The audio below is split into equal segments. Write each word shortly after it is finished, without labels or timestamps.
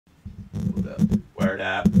Word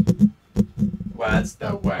up. What's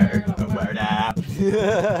the word? The word up.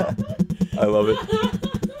 I love it.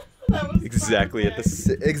 That was Exactly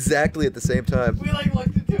perfect. exactly at the same time. We like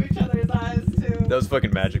looked into each other's eyes too. That was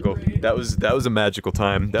fucking magical. Great. That was a magical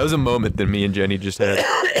time. That was a moment that me and Jenny just had.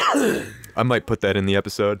 I might put that in the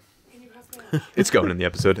episode. Can you pass me that? It's going in the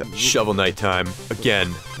episode. Shovel Knight time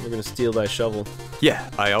again. We're gonna steal thy shovel. Yeah,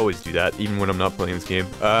 I always do that, even when I'm not playing this game.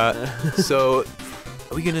 So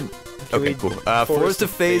are we gonna? Okay, cool. Forest of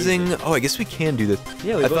phasing. Oh, I guess we can do this.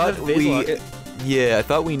 Yeah, we I both thought have phase locket. Yeah, I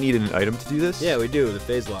thought we needed an item to do this. Yeah, we do. The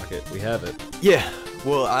phase locket. We have it. Yeah.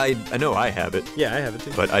 Well, I know I have it, Yeah, I have it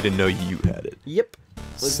too. but I didn't know you had it. Yep.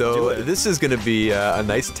 Let's do So it. this is gonna be a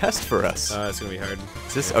nice test for us. It's gonna be hard.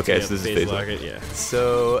 Is this Yeah, okay? yeah, So this is phase phase locket. lock. Yeah.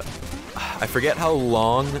 So I forget how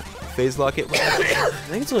long phase lock it was. I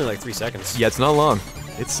think it's only like 3 seconds. Yeah, it's not long.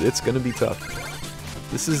 It's gonna be tough.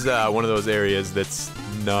 This is one of those areas that's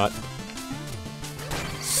not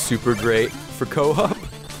super great for co-op.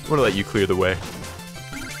 I want to let you clear the way.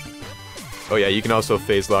 Oh yeah, you can also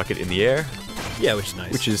phase lock it in the air, Yeah, which is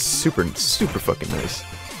nice. which is super fucking nice.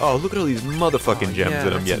 Oh, look at all these motherfucking gems yeah, that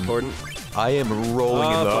I'm that's getting. important. I am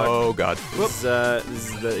rolling in the. fuck. Oh god. This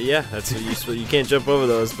is yeah, that's what useful. You can't jump over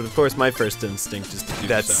those, but of course my first instinct is to do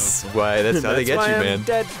That's so. why. That's how they get why you, I'm man.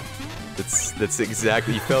 Dead. That's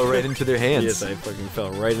exactly. You fell right into their hands. Yes, I fucking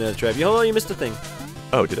fell right into that trap. Hold on, you missed a thing.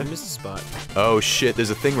 Oh, did I? You missed a spot. Oh shit, there's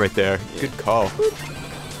a thing right there. Yeah. Good call.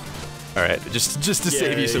 Alright, just to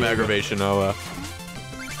save you some yeah, aggravation, I'll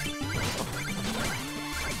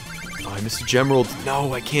Oh, I missed a gemerald.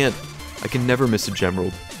 No, I can't. I can never miss a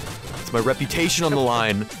gemerald. It's my reputation on the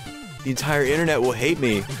line. The entire internet will hate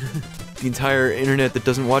me. The entire internet that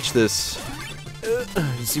doesn't watch this.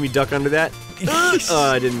 You see me duck under that?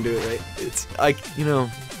 Oh, I didn't do it right. It's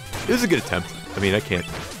it was a good attempt. I mean, I can't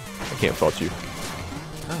fault you.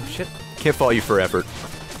 Oh shit. Can't fault you for effort.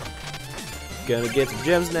 Gonna get some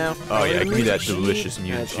gems now. Oh yeah, give me that Music delicious sheet.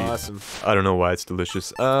 music That's sheet. awesome. I don't know why it's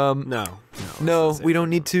delicious. No, We don't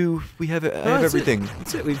need to. We have I have that's everything.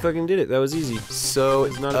 That's it. We fucking did it. That was easy. So,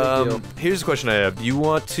 It's not a big deal. here's a question I have. Do you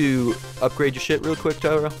want to upgrade your shit real quick,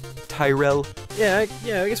 Tyrell? Yeah, I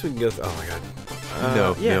guess we can go. Oh my god.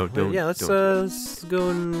 No, yeah, no, don't. Yeah, let's don't. let's go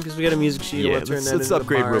and because we got a music sheet. I Yeah, wanna turn that let's into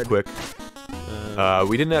upgrade the real bard. quick.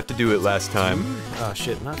 We didn't have to do it last time. Oh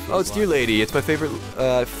shit, not. Oh, it's Dear Lady. It's my favorite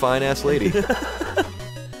fine ass lady.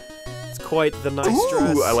 It's quite the nice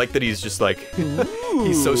dress. Ooh, I like that he's just like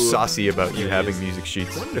he's so saucy about you Yeah, having he is. music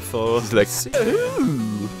sheets. Wonderful. He's like,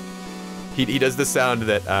 ooh. He does the sound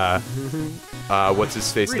that what's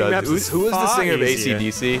his face Reading does. maps Who was the is singer of far easier.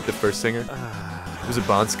 AC/DC? The first singer? Was it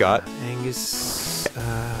Bon Scott? Angus.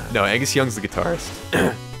 No, Angus Young's the guitarist.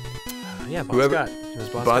 Yeah, Bon Whoever- Scott. It was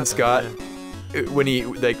Bon Scott. Yeah. When he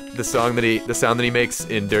the sound that he makes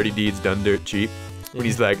in Dirty Deeds Done Dirt Cheap, when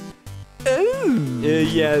he's like, ooh.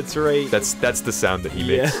 Yeah, that's right. That's the sound that he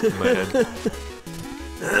makes in my head.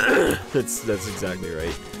 That's exactly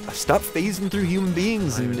right. Stop phasing through human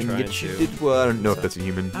beings I'm and even get trying you. to. Well, I don't know if that's a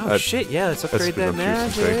human. Oh shit! Yeah, let's upgrade that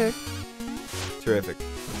presumptuous to magic. Terrific.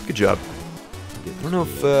 Good job. I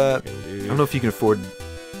don't know if you can afford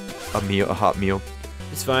a hot meal.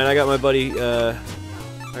 It's fine. I got my buddy. I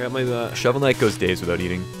got my. Shovel Knight goes days without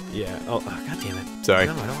eating. Yeah. Oh, god damn it. Sorry,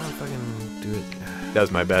 No, I don't want to fucking do it. that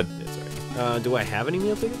was my bad. It's alright. Do I have any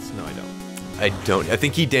meal tickets? No, I don't. I don't. I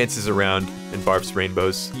think he dances around and barfs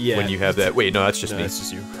rainbows Yeah. when you have that. Wait, no, that's just No, me. it's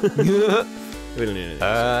just you. We don't need anything.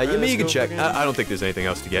 Yeah, Let's you can go check. fucking- I don't think there's anything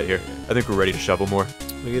else to get here. I think we're ready to shovel more.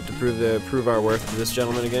 We get to prove our worth to this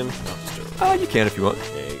gentleman again. No, just do it. You can if you want.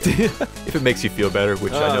 There you go. If it makes you feel better,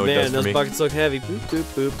 which I know man, it does those for me. buckets look heavy. Boop,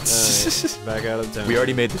 boop, boop. Alright, back out of town. We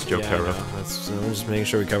already made this joke, yeah, Tyro. I know. That's I'm just making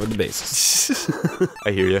sure we covered the bases.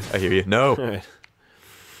 I hear you. I hear you. No. Alright.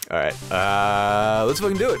 All right. Let's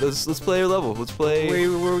fucking do it. Let's play our level. Let's play.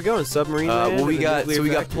 Where are we going? Submarine land? What or we the got? nuclear So we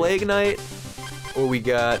got factory? Plague Knight, or we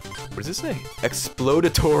got what does this say?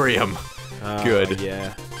 Explodatorium. Good.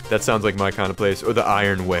 Yeah. That sounds like my kind of place. Or the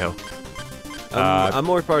Iron Whale. I'm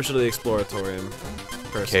more partial to the Exploratorium.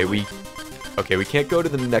 Okay, Personally. we can't go to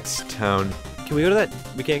the next town. Can we go to that?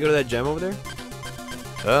 We can't go to that gem over there.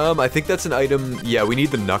 I think that's an item. Yeah, we need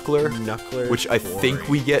the Knuckler, Knuckler. which I think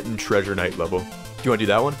we get in Treasure Knight level. Do you want to do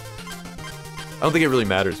that one? I don't think it really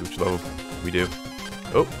matters which level we do.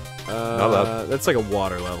 Oh, not allowed. That's like a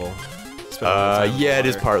water level. Spend a lot of time in Yeah, it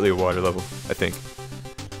is water. partly a water level, I think.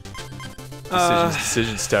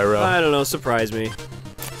 Decisions, Tyrell. I don't know. Surprise me.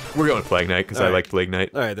 We're going Plague Knight because I Alright. like Plague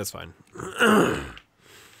Knight. All right, that's fine.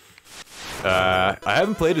 I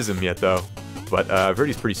haven't played as him yet though, but I've heard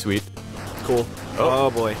he's pretty sweet. Cool. Oh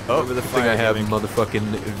boy. Oh, Over the good thing fire I have gimmick. motherfucking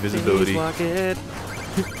invisibility. Please lock it.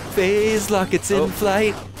 Phase lock, it's in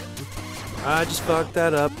flight. I just fucked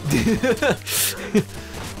that up.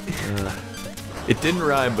 It didn't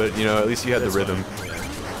rhyme, but you know, at least you had the rhythm.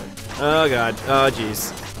 Oh god. Oh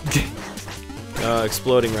jeez.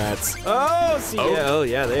 Exploding rats. Oh, see,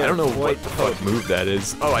 yeah, they are. I don't know quite what the fuck move that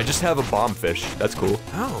is. Oh, I just have a bomb fish. That's cool.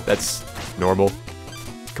 Oh. That's normal.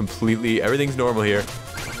 Completely, everything's normal here.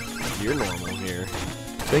 You're normal here.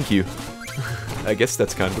 Thank you. I guess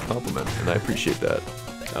that's kind of a compliment, and I appreciate that.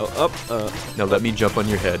 Oh, Now let me jump on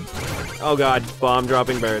your head. Oh god, bomb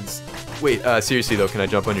dropping birds. Wait, seriously though, can I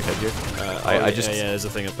jump on your head here? I just yeah, there's a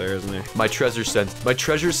thing up there, isn't there? my treasure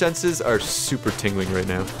senses are super tingling right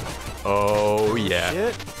now. Oh yeah.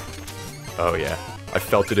 Shit. Oh yeah. I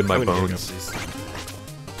felt it in my I'm gonna bones. pick up these.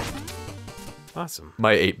 Awesome.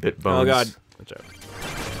 My 8-bit bones. Oh god. Watch out.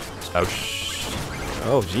 Ouch.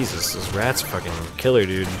 Oh Jesus, those rats are fucking killer,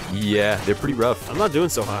 dude. Yeah, they're pretty rough. I'm not doing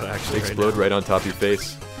so hot actually. They explode right on top of your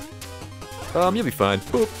face. You'll be fine.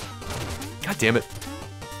 Boop. God damn it.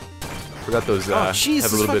 Forgot those, Oh,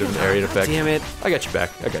 Jesus, have a little bit of an area effect. Damn it. I got you back.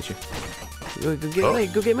 I got you. Go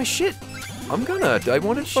get my shit. I'm gonna. I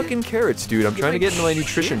wanted fucking carrots, dude. I'm trying to get into my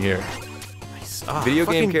nutrition here. Nice. Video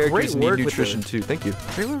game characters need work with nutrition too. Thank you.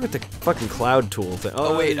 Great work with the fucking cloud tool thing.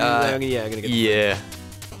 Oh, wait, yeah, I'm gonna get. Yeah.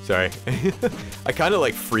 Sorry. I kind of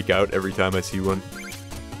like freak out every time I see one.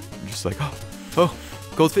 I'm just like, oh,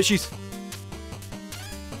 goldfishies.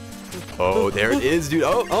 Oh, there it is, dude.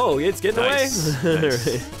 Oh, it's getting Nice. away.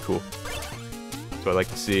 Nice. Cool. So I like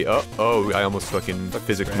to see. Oh, I almost fucking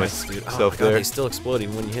physicked myself there. They still explode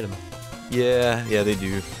even when you hit them. Yeah, they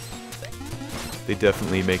do. They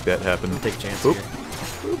definitely make that happen. Take a chance Boop.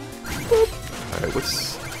 here. Alright,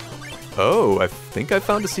 what's... Oh, I think I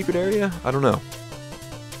found a secret area? I don't know.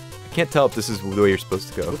 I can't tell if this is the way you're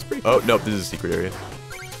supposed to go. Oh, no, this is a secret area.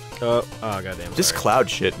 Oh, goddamn. This cloud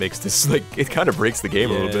shit makes this, like, it kind of breaks the game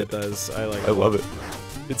a little bit. It does. I love it.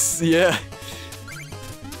 It's, yeah.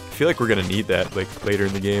 I feel like we're gonna need that, like, later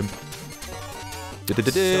in the game.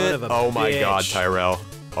 Son of a Oh my god, bitch. Tyrell.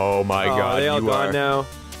 Oh my god, they all you gone are now.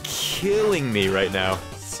 killing me right now.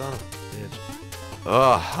 Son of a bitch.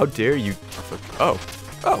 Oh, how dare you. Oh,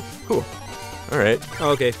 cool. Alright,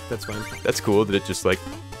 Oh, okay, that's fine. that's cool that it just, like,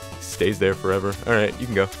 stays there forever. Alright, you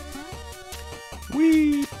can go.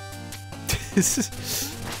 Whee! This is...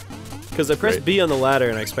 Because I pressed Great. B on the ladder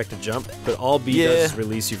and I expect to jump, but all B Yeah. does is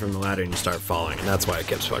release you from the ladder and you start falling, and that's why it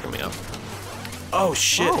keeps fucking me up. Oh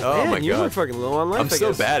shit! Oh, man, my you god! were fucking low on life. I'm I so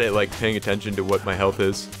guess. bad at like paying attention to what my health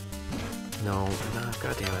is. No,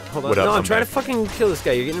 god damn it. Hold on. What up? No, I'm I'm trying back. to fucking kill this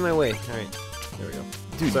guy. You're getting in my way. All right, there we go.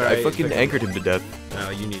 Dude, Sorry, I fucking anchored him to death. Oh,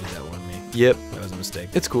 you needed that one, me. Yep, That was a mistake.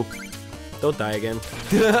 it's cool. Don't die again.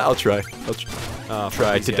 I'll try. Fuck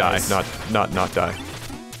Try these to die, guys. not die.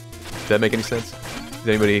 Does that make any sense?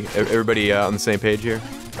 Is everybody on the same page here?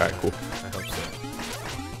 All right, cool. I hope so.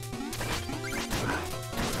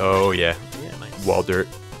 Oh yeah, Yeah, nice. wall dirt.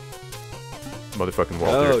 Motherfucking wall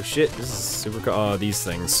Oh dirt. shit, this is super cool. Oh, these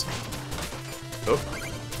things. Oh,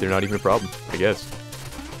 they're not even a problem, I guess.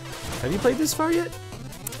 Have you played this far yet?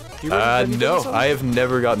 Have you played No, this one? I have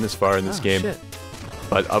never gotten this far in this Oh, game. shit.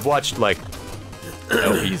 But I've watched like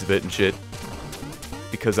LPs of it and shit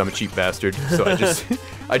because I'm a cheap bastard. So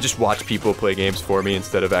I just watch people play games for me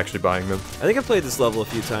instead of actually buying them. I think I played this level a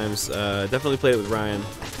few times. Definitely played it with Ryan.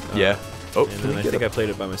 Yeah. Oh, And can then we I get think it? I played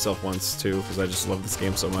it by myself once too, because I just love this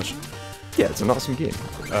game so much. Yeah, it's an awesome game.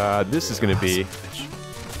 This is gonna be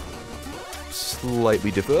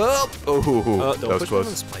slightly difficult. Oh, that Don't was push me on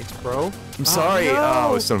close. spikes, bro. I'm sorry. no.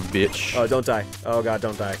 Oh, son of a bitch. Oh, don't die. Oh god,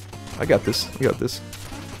 don't die. I got this. I got this.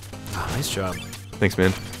 Oh, nice job. Thanks,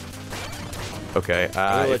 man. Okay.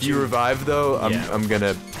 gonna If let you you- revive though, Yeah. I'm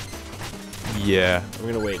gonna. Yeah. I'm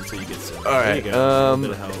gonna wait until you get some. All There right. you go. A little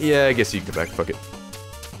bit of health. Yeah, I guess you can go back. Fuck it.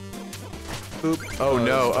 Boop. Oh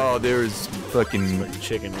no. there's Oh, there's fucking Fucking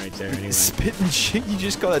chicken right there. Anyway. spitting chicken. You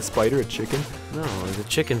just call that spider a chicken? No, the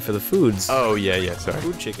chicken for the foods. Oh yeah. Sorry.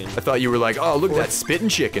 Food chicken. I thought you were like, oh look at For- that spitting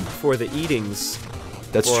chicken. For the eatings.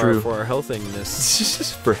 That's for, true. For our healthiness. It's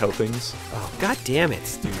just for helpings. Oh, god damn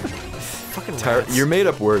it, dude. Fucking rats. Your made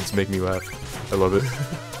up words make me laugh. I love it.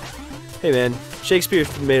 Hey man, Shakespeare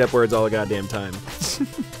made up words all the goddamn time.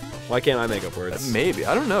 Why can't I make up words? Maybe.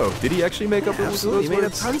 I don't know. Did he actually make up those Absolutely, he made up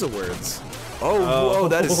words? tons of words. Oh, whoa,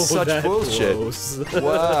 that is such that bullshit. blows.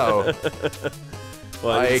 Wow.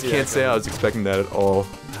 Well, I didn't see can't that say I coming. was expecting that at all.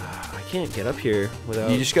 I can't get up here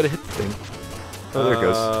without. You just gotta hit the thing. Oh, there it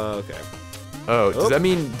goes. Okay. Oh, does Oh. that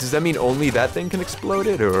mean only that thing can explode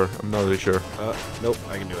it, or I'm not really sure. Nope,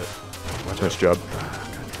 I can do it. Watch Nice out. job.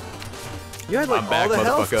 You had like I'm back, all the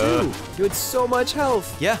health motherfucker. too. You had so much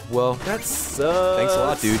health. Yeah, well, That sucks. thanks a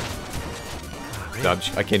lot, dude. Oh, No,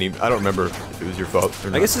 I can't even. I don't remember if it was your fault or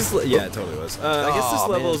not. I guess this. Yeah, it totally was. I guess this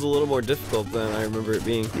level is a little more difficult than I remember it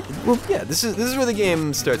being. Well, yeah. This is where the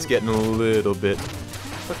game starts getting a little bit.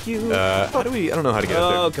 Fuck you. How do we? I don't know how to get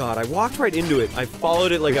up there. Oh god, I walked right into it. I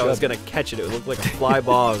followed it like I was gonna catch it. It looked like a fly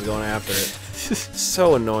ball. I was going after it.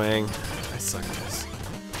 So annoying. I suck at this.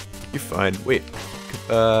 You're fine. Wait.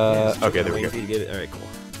 Yeah, Okay, there we go. You get it. All right, cool.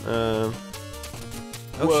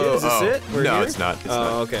 Oh Whoa, shit, is this it? We're no, here? it's not. It's oh,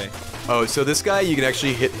 not. okay. Oh, so this guy, you can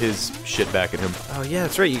actually hit his shit back at him. Oh yeah,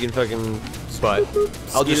 that's right. You can fucking. But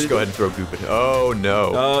I'll just go ahead and throw Goop at him. Oh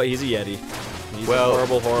no. Oh, he's a Yeti. He's a well,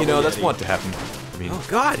 horrible, horrible you know that's Yeti. want to happen. I mean, Oh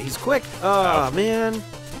god, he's quick. Oh man,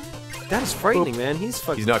 that is frightening, man. He's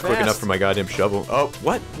fucking. he's not quick fast. enough for my goddamn shovel. Oh,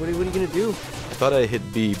 what? What are you gonna do? I thought I hit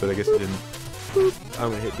B, but I guess I didn't.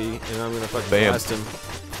 I'm gonna hit B, and I'm gonna fucking Bam. blast him.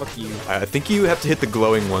 Fuck you. I think you have to hit the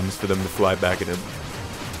glowing ones for them to fly back at him.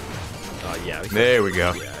 Oh yeah. There we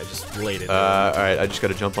go. Yeah, I just laid it. Alright, I just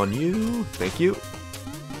gotta jump on you. Thank you.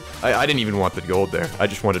 I didn't even want the gold there. I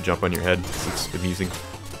just want to jump on your head. It's amusing.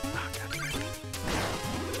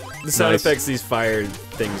 The sound Nice. effects these fire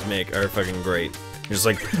things make are fucking great. You're just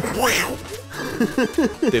like, wow.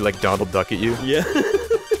 They like Donald Duck at you. Yeah.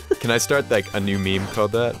 Can I start like a new meme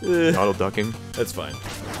called that? Donald Ducking? That's fine.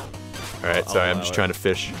 Alright, sorry, I'm allow just it. trying to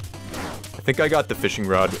fish. I think I got the fishing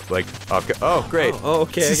rod, like, oh, great. Oh,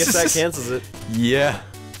 okay. I guess that cancels it. Yeah.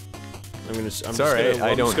 I'm It's alright,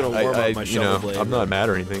 I'm just gonna warm up my you shovel know, blade. I'm not mad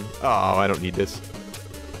or anything. Oh, I don't need this.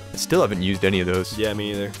 I still haven't used any of those. Yeah,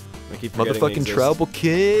 me either. I keep forgetting they Motherfucking exist. Trouble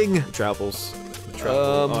King! The Trouples. The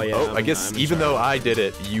Trouble. Oh yeah. I guess even though I did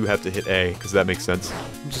it, you have to hit A, because that makes sense.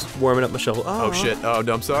 I'm just warming up my shovel. Oh shit, oh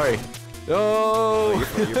no, I'm sorry. No! Oh,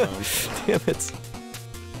 you're fine. Damn it.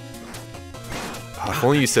 Oh, if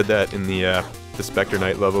only you said that in the Spectre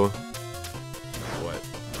Knight level. What?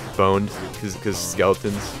 Boned, because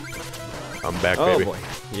skeletons. I'm back, Oh baby. boy.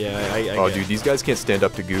 Yeah, I Oh, get dude, these guys can't stand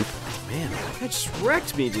up to Goop. Man, that guy just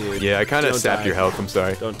wrecked me, dude. Yeah, I kind of Don't sapped die. your health, I'm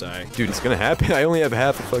sorry. Don't die. Dude, it's gonna happen. I only have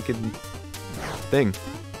half a fucking thing.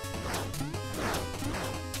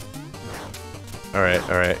 Alright,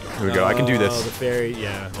 here we go. I can do Oh, this. the fairy,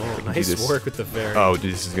 yeah. Oh, can do nice this. work with the fairy. Oh,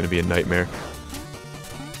 dude, this is gonna be a nightmare.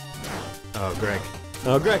 Oh, Greg.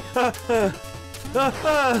 Oh, Greg.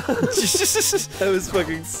 That was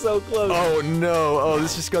fucking so close. Oh no! Oh,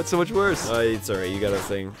 this just got so much worse. It's alright, you got a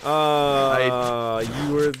thing.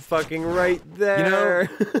 You were fucking right there.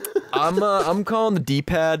 I'm calling the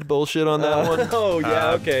D-pad bullshit on that one. Oh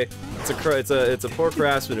yeah, okay. It's a poor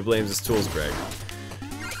craftsman who blames his tools, Greg.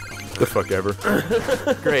 The fuck ever.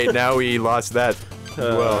 Great, now we lost that.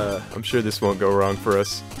 Well, I'm sure this won't go wrong for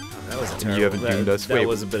us. That was a And terrible. you haven't doomed us. That Wait.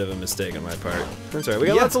 was a bit of a mistake on my part. That's alright. We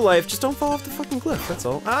got Yeah. lots of life. Just don't fall off the fucking cliff. That's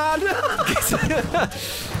all. Ah no!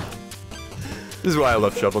 This is why I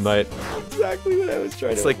love Shovel Knight. Exactly what I was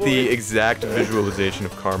trying It's to like the avoid. exact visualization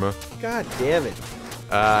of karma. God damn it!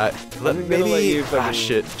 Maybe. gonna let you Ah, fucking-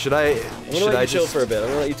 shit. Should I? I'm gonna Should let I you chill just? for a bit. I'm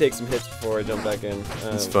gonna let you take some hits before I jump back in.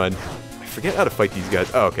 It's fun. I forget how to fight these guys.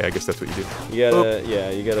 Oh, okay. I guess that's what you do. You gotta,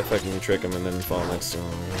 yeah, you gotta fucking trick him and then fall next to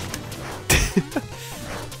him.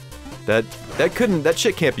 That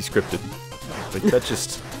shit can't be scripted. Like that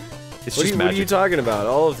just. It's What just are magic. you talking about?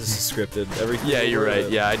 All of this is scripted. Everything. Yeah, you're right.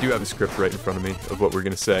 Yeah, I do have a script right in front of me of what we're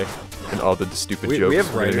gonna say and all the stupid jokes We have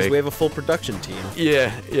we're gonna writers. make. We have a full production team.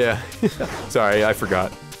 Yeah. Sorry, I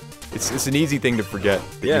forgot. It's an easy thing to forget.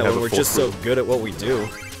 That Yeah, you have when a we're full just crew. so good at what we do.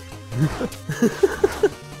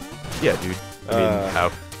 Yeah, dude. I mean,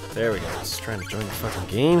 how? There we go. Just trying to join the fucking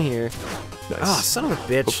game here. Nice. Oh, son of a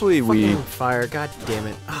bitch. Hopefully we- Fucking fire. God damn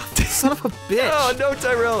it. Oh, son of a bitch. Oh no,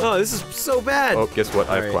 Tyrell! Oh, this is so bad. Oh, guess what?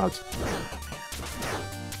 I have Alright. clouds.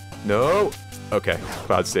 No. Okay,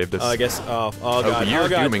 clouds saved us. Oh, I guess. Oh Oh, god. you're oh,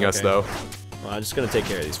 god. dooming us Okay. though. Well, I'm just gonna take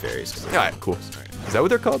care of these fairies. 'Cause All right, cool. Is that what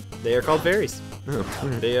they're called? they are called fairies. Oh,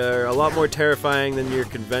 They are a lot more terrifying than your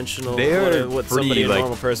conventional. They are what pretty, somebody, a like-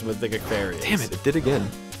 normal person would think a fairy is. damn it! It did again.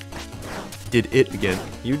 Did it again?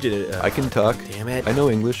 You did it. I can talk. Damn it. I know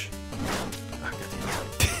English.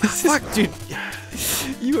 Fuck, dude.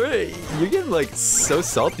 You're getting like so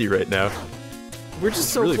salty right now. We're just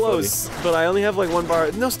so really close, but I only have like one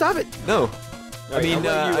bar. No, stop it. No. All right,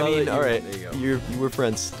 I'll let you- all right. There you go. You were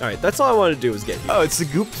friends. All right, that's all I wanted to do was get you. Oh, it's the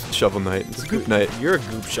Goop Shovel Knight. It's a Goop Knight. You're a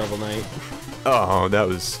Goop Shovel Knight. Oh, that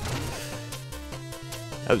was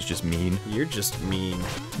just mean. You're just mean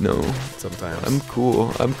No, sometimes. I'm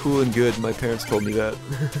cool. I'm cool and good. My parents told me that.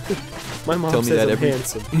 My mom tell me says that I'm every-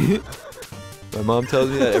 handsome. My mom tells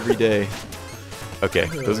me that every day. Okay,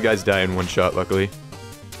 those guys die in one shot, luckily.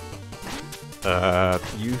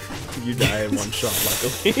 You die in one shot,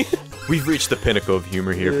 luckily. We've reached the pinnacle of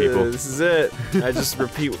humor here, people. This is it. I just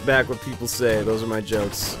repeat back what people say. Those are my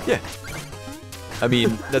jokes. Yeah. I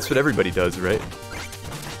mean, that's what everybody does, right?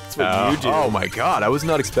 That's what you do. Oh my god, I was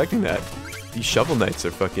not expecting that. These Shovel Knights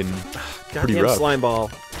are fucking pretty Goddamn rough. slime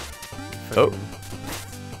ball. Oh.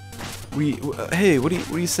 Hey, what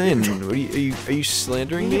are you saying? Are you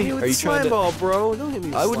slandering Hit me? me with Are you the slime trying to? ball, bro. Don't hit me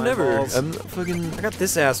with I would slime never. balls. I'm not fucking. I got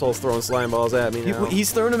this asshole throwing slime balls at me now.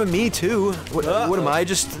 He's throwing them at me too. What am I? I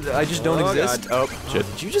just don't Oh, exist. God. Oh shit.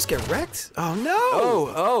 Did you just get wrecked? Oh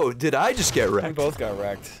no! Oh, did I just get We wrecked? both got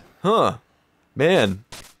wrecked. Huh. Man.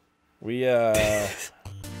 Well,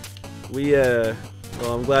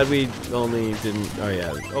 I'm glad we only didn't. Oh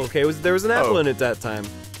yeah. Okay, there was an apple in it that time.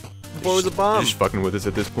 Before it was a bomb. You're just fucking with us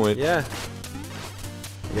at this point. Yeah.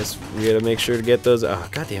 I guess we gotta make sure to get those. Oh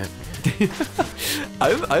goddamn it!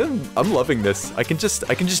 I'm loving this. I can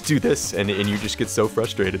just do this, and you just get so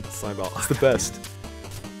frustrated. Slime ball. It's the best.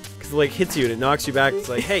 Cause it like hits you and it knocks you back. It's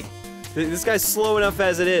like, hey, this guy's slow enough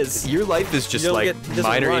as it is. Your life is just You don't like he doesn't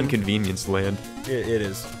minor run. inconvenience land. It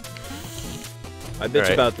is. I bitch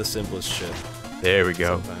Alright. about the simplest shit There we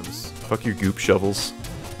go. sometimes. Fuck your goop shovels.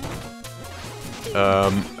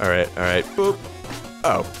 Alright. Boop.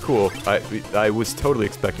 Oh, cool. I was totally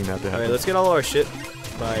expecting that to happen. Alright, let's get all our shit.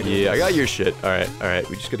 Bye. Yeah, I got your shit. Alright.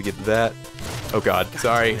 We just gotta get that. Oh god,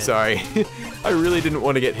 sorry. I really didn't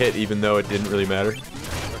want to get hit, even though it didn't really matter.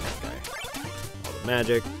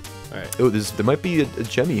 Magic. Alright. Oh, there might be a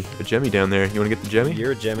gemmy down there. You wanna get the gemmy?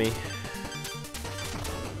 You're a Jemmy.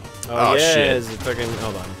 Oh, yeah, shit. It's fucking.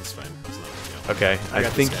 Hold on, it's fine. It's not a big deal. Okay, I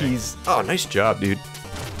got think this guy. he's... Oh, nice job, dude.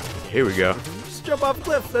 Here we go. Just jump off a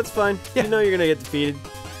cliff. That's fine. Yeah. You know you're gonna get defeated.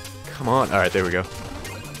 Come on. Alright, there we go.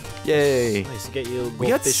 Yay. Nice to get you. We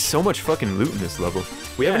got goldfish. so much fucking loot in this level.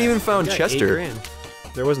 We Yeah, haven't even found we got 8 Chester. grand.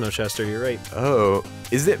 There was no Chester. You're right. Oh,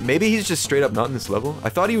 is it? Maybe he's just straight up not in this level? I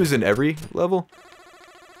thought he was in every level.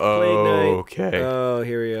 Plague Knight. Okay. Oh,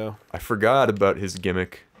 here we go. I forgot about his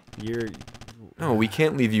gimmick. You're. No, we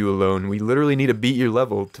can't leave you alone. We literally need to beat your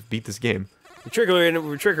level to beat this game.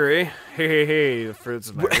 Trickery. Hey. The fruits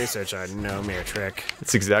of my research. I know me a trick.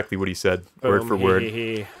 That's exactly what he said, word for word.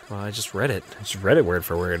 Well, I just read it. I just read it word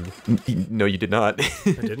for word. No, you did not.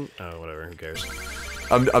 I didn't? Oh, whatever. Who cares?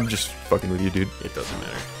 I'm just fucking with you, dude. It doesn't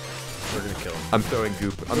matter. We're gonna kill him. I'm throwing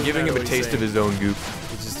goop. I'm Doesn't giving him matter a what he's taste of saying. his own goop.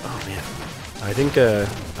 It's just. Oh man. I think. Oh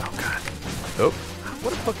god. Oh,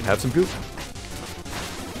 What a fucking. have some goop.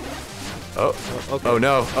 Oh, Okay. oh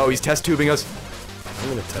no. Oh, he's test tubing us. I'm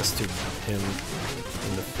gonna test tube him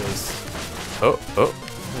in the face. Oh.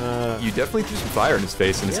 Uh, You definitely threw some fire in his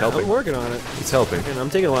face, and it's yeah, helping. I'm working on it. It's helping. And I'm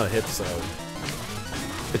taking a lot of hits, so.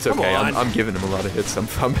 It's Come okay. on. I'm giving him a lot of hits. I'm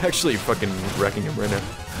actually fucking wrecking him right now.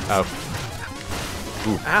 Ow.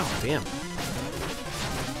 Ow, damn.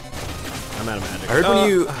 I'm out of magic. I heard when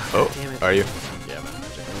you. Oh, damn it. are you? Yeah, I'm out of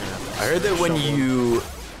magic. I'm gonna have to I heard that when shovel. you.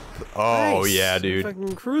 Oh Nice. yeah, dude.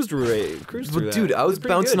 Fucking cruised through Well, that. dude, I was It's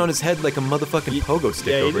pretty bouncing good. on his head like a motherfucking pogo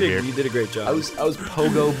stick Yeah, over here. you did a great job. I was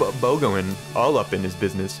pogo bogoing all up in his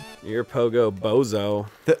business. You're pogo bozo.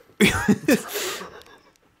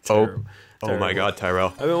 Oh my God,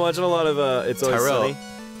 Tyrell. I've been watching a lot of It's Always Tyrell, Sunny.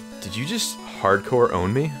 did you just hardcore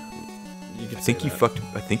own me? You could I think say you that. fucked.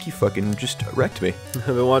 I think you fucking just wrecked me. I've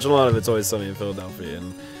been watching a lot of It's Always Sunny in Philadelphia,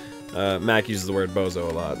 and Mac uses the word bozo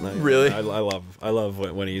a lot. And Really? I love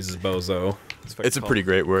when he uses bozo. It's a pretty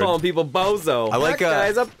great word. Calling people bozo. I like,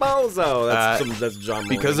 that guy's a bozo. That's John.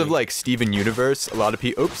 Because of Mulaney. like Steven Universe, a lot of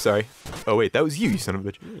people. Oops, sorry. Oh wait, that was you, you son of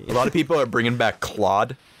a bitch. A lot of people are bringing back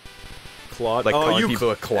Claude. Claude. like calling people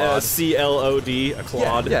a Claude. CLOD, a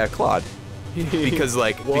Claude. Yeah, Claude. Because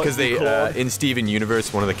like What? because they Claude? in Steven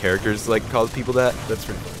Universe, one of the characters like calls people that. That's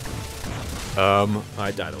pretty funny.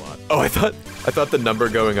 I died a lot. Oh, I thought the number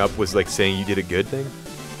going up was like saying you did a good thing,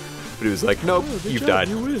 but it was like, nope, you've died.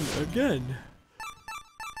 You win again.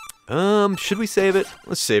 Should we save it?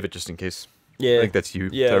 Let's save it just in case. Yeah. I think that's you,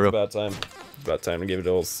 Yeah, Tyrell. it's about time. It's about time to give it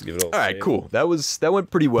all. All right, cool. That went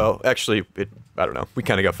pretty well. Actually, I don't know. We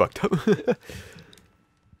kind of got fucked up.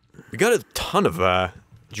 We got a ton of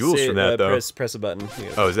jewels from that though. Press a button.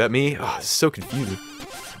 Oh, is that me? Oh, it's so confusing.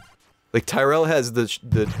 Like Tyrell has the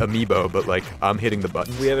amiibo, but like I'm hitting the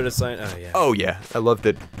buttons. We have it assigned. Oh yeah. Oh yeah, I love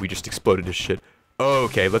that we just exploded his shit.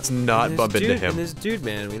 Okay, let's not bump into him. And this dude,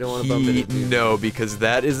 man, we don't want to bump into. Dude. No, because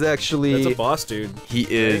that is actually That's a boss, dude. He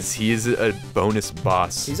is a bonus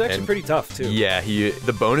boss. He's actually and pretty tough too. Yeah,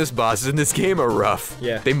 the bonus bosses in this game are rough.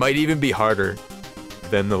 Yeah. They might even be harder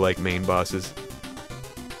than the like main bosses.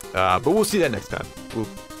 But we'll see that next time.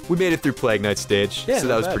 We made it through Plague Knight stage, Yeah, so that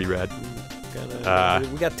not was bad. pretty rad. Got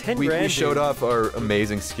We got 10 we grand. showed dude. off our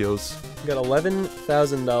amazing skills. We got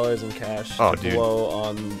 $11,000 in cash Oh, to dude. blow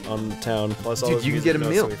on the town. Plus all Dude, those you can get a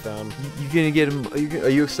music meal. notes that we found. You gonna get him? Are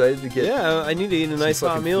you excited to get? Yeah, I need to eat a nice hot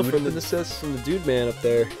fucking meal food from up in the dude man up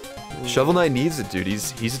there. Shovel Knight needs it, dude.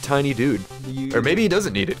 He's a tiny dude. Or maybe he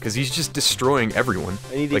doesn't need it because he's just destroying everyone,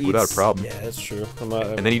 I need to like eat without a problem. Yeah, that's true. I'm not,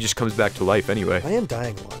 And then he just comes back to life anyway. I am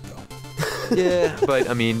dying a lot though. Yeah, but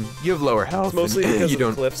I mean, you have lower health. It's mostly and because you of don't.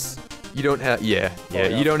 the cliffs. You don't have. Yeah. yeah,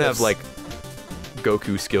 You don't have cliffs. like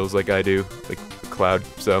Goku skills like I do, like Cloud.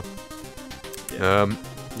 So. Yeah.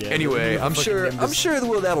 Yeah, Anyway, you're I'm fucking sure Nimbus. the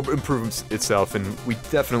world that'll improve itself, and we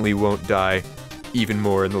definitely won't die even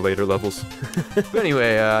more in the later levels. But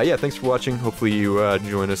anyway, yeah, thanks for watching. Hopefully you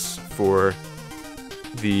join us for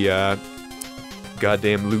the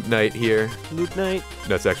goddamn loot night here. Loot night.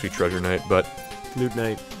 That's actually treasure night, but Loot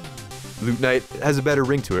night. loot night has a better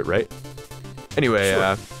ring to it, right? Anyway,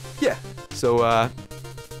 Sure. yeah. So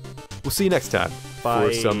we'll see you next time Bye.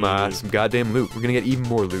 for some goddamn loot. We're gonna get even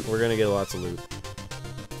more loot. We're gonna get lots of loot.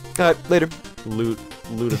 All right, later.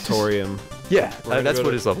 Lootatorium. Yeah, We're gonna that's go what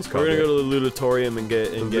to- his level's called. We're gonna go to the lootatorium and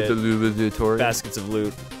get Lootatorium. baskets of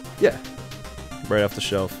loot Yeah. right off the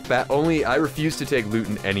shelf. Only I refuse to take loot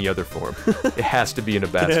in any other form. It has to be in a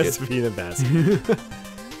It basket. has to be in a basket.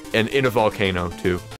 And in a volcano, too.